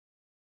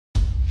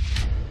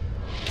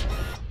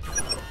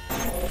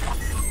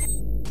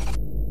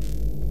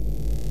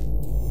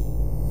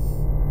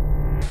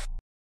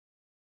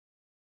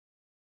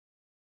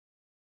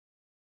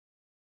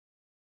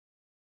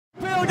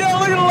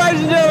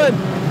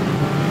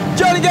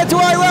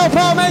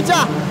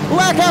Parmenter.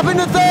 Lack up in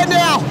the third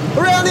now.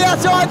 Around the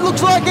outside,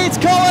 looks like it's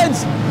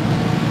Collins.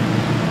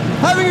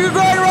 Having a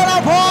great run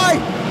up high.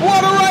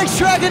 What a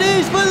racetrack it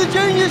is for the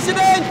junior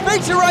sedans.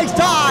 Feature race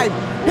time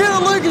here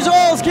at Lucas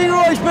Oil's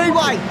Kingaroy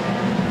Speedway.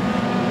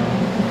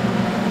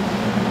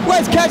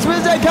 Let's catch them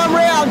as they come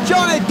round.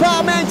 Johnny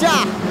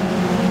Parmenter.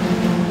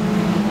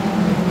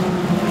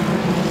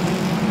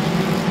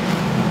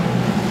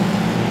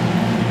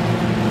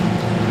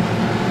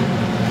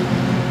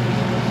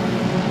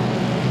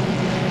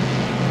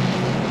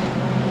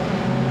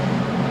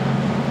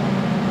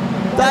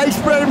 They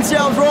spread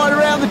themselves right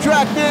around the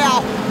track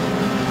now.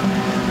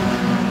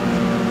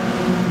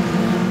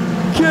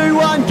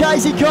 Q1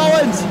 Casey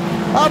Collins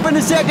up in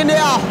the second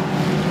now.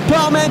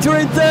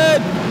 Parmenter in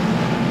third.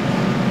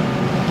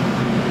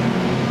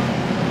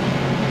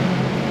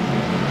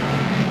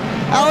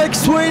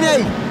 Alex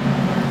Sweeney,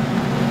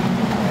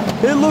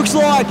 it looks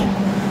like.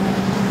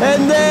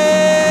 And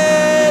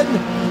then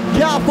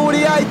car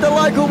 48, the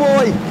local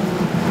boy.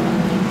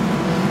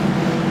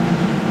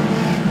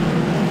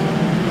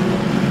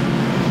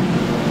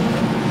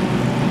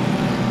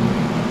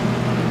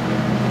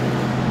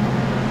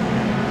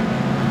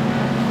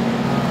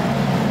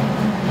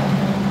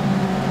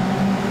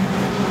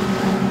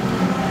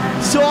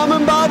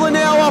 Simon Barbler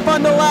now up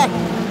under Lack.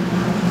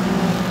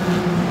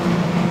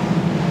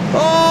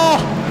 Oh!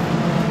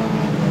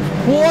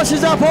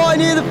 Washes up high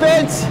near the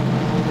fence.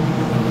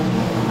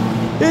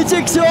 It's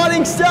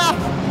exciting stuff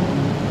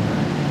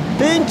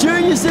in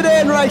junior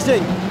sedan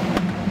racing.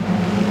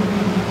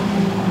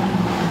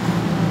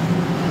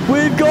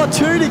 We've got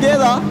two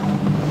together.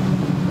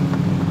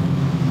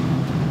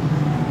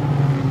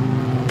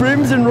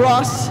 Brims and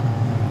Russ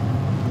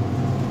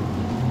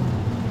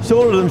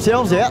sorted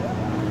themselves out.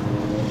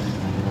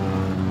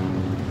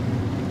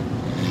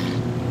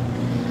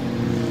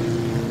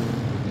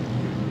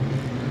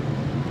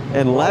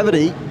 And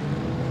Laverty,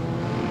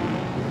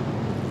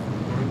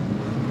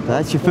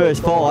 that's your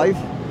first five.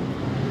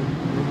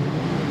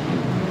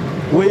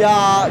 We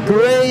are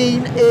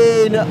green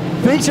in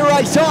feature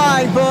race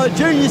time for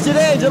junior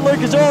sedans at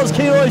Lucas Oil's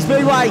Kingaroy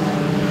Speedway.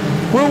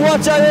 We'll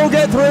watch they all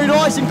get through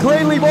nice and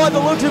cleanly by the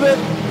looks of it.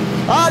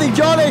 Artie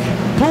Jonick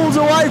pulls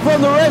away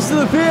from the rest of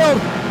the field,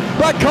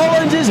 but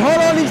Collins is hot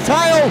on his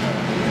tail.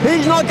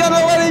 He's not going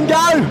to let him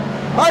go.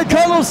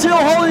 O'Connell's still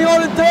holding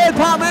on in third.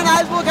 Parmenter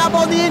has look up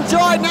on the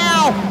inside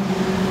now.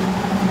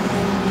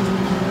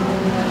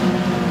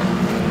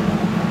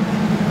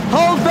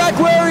 Holds back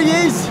where he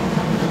is.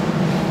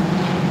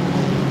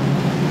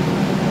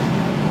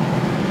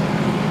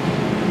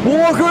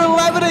 Walker and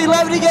Laverty.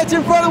 Laverty gets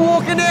in front of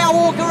Walker now.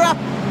 Walker up.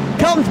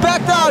 Comes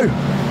back though.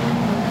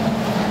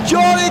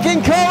 Jonick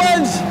and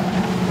Collins.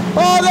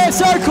 Oh, they're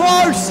so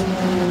close.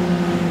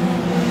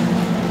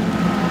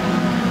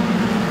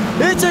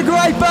 It's a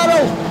great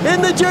battle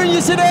in the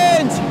junior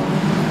sedans.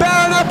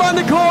 Barron up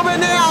under Corbin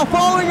now,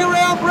 following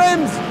around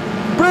Brims.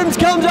 Brims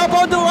comes up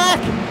onto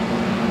Lack.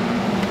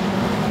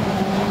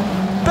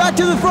 Back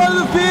to the front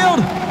of the field.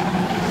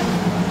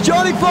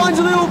 Johnny finds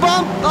a little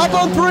bump, up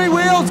on three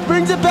wheels,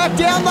 brings it back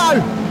down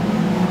though.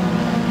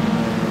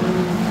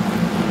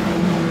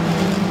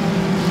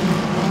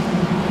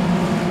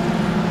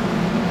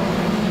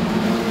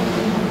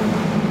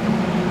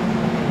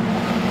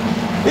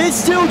 It's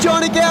still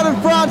Johnny out in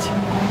front.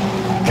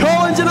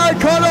 Collins and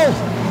O'Connell.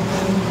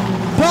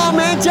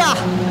 Parmenter.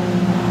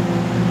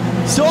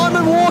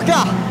 Simon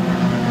Walker.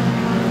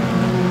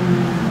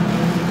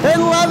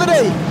 And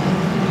Laverty.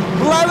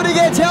 Laverty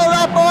gets held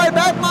up by a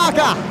back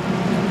marker.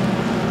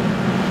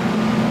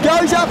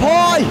 Goes up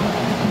high.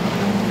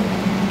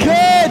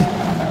 Caird.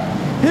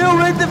 He'll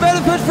reap the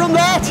benefit from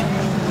that.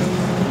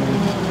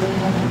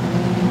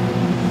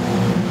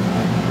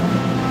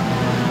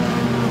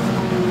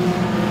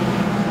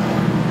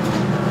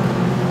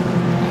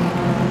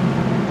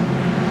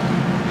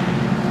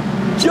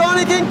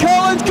 Jonick and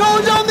Collins.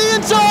 Collins on the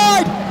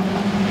inside.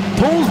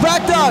 Pulls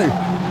back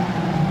though.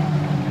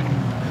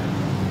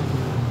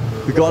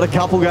 We've got a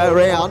couple go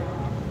round.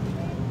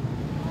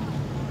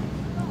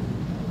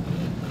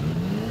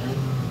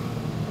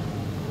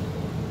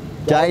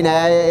 Dana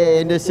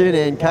Anderson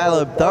and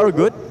Caleb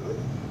Thorogood.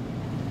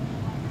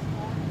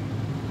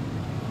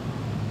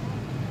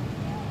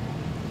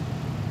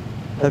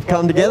 Have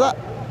come together.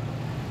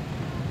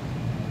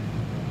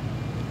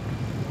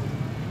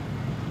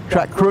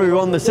 Track crew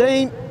on the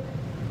scene.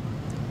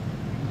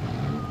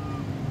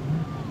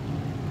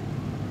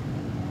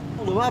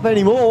 Hold them up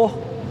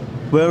anymore.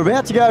 We're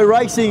about to go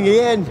racing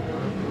again.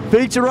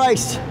 Feature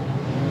race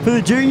for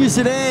the junior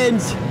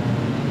sedans.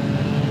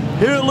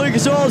 Here at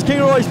Lucas Oil's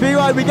Kingaroy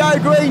Speedway, we go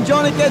green.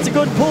 Jonick gets a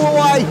good pull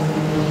away.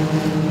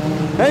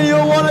 And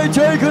you'll want to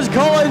too, because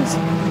Collins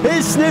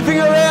is sniffing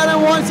around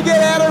and wants to get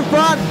out in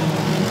front.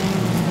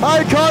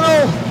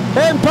 O'Connell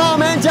and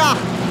Parmenter.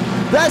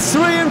 That's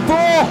 3 and 4.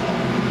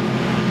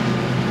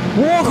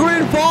 Walker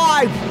in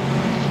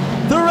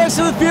 5. The rest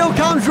of the field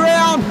comes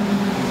round.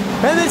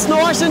 And it's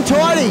nice and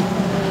tidy.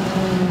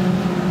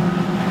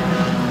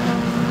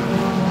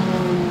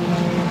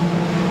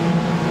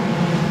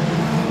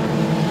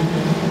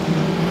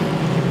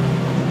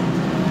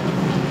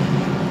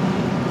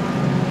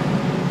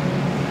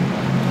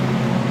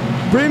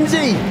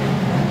 Brimsey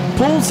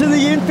pulls to the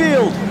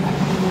infield.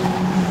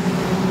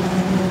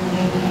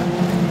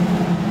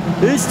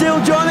 It's still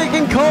Jonick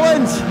and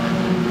Collins.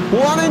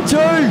 1 and 2.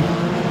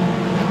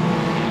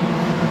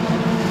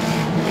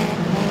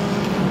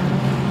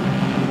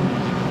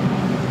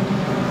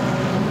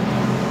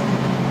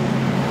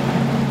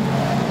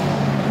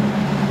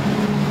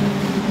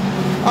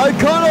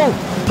 O'Connell,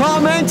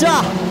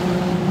 Parmenter,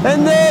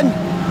 and then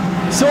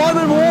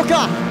Simon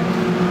Walker.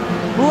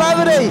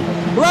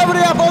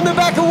 Laverty up on the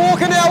back of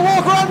Walker now.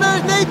 Walker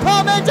underneath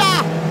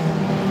Parmenter.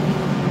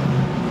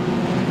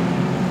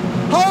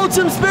 Holds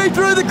some speed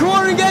through the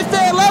corner and gets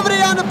there.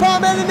 Laverty under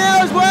Parmenter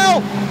now as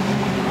well.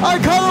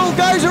 O'Connell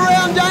goes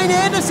around Dane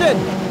Henderson.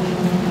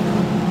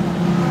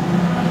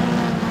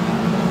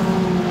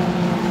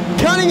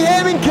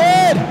 Cunningham and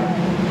Caird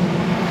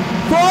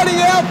fighting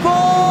out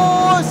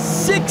for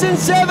 6 and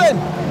 7.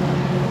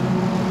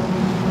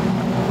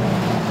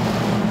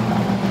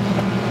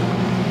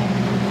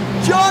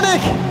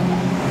 Jonick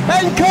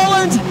and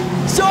Collins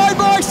side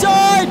by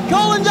side.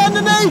 Collins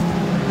underneath.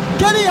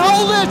 Can he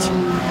hold it?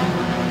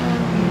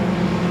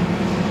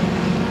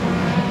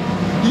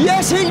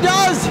 Yes, he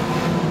does.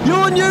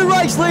 Your new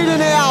race leader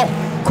now.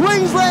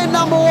 Queensland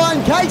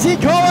 #1, Casey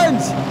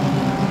Collins.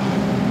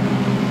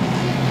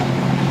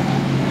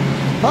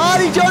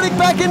 Hardy Jonick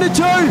back into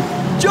 2.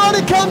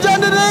 Jonick comes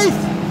underneath.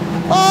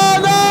 Oh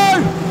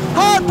no!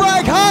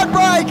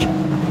 Heartbreak!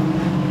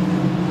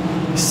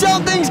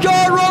 Something's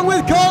gone wrong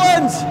with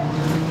Collins.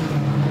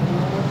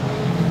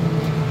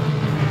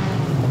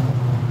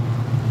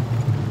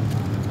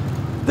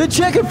 The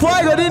checkered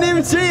flag, I didn't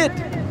even see it.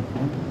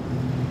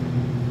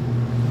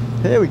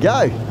 There we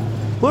go.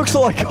 Looks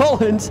like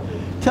Collins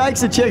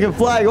takes the checkered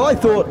flag. I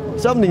thought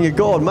something had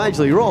gone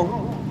majorly wrong.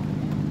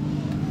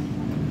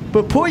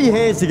 But put your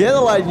hands together,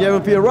 ladies and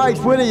gentlemen, for your race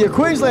winner, your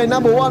Queensland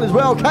 #1 as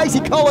well. Casey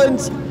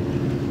Collins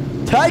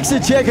takes the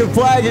checkered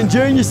flag in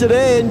junior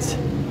sedans.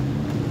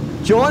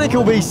 Jonick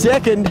will be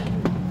second.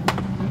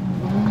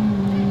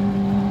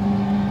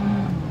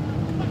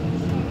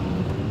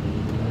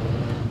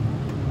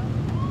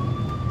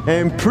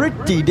 And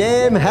pretty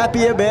damn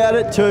happy about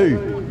it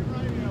too.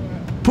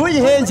 Put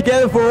your hands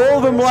together for all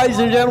of them, ladies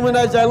and gentlemen,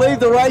 as they leave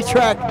the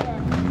racetrack.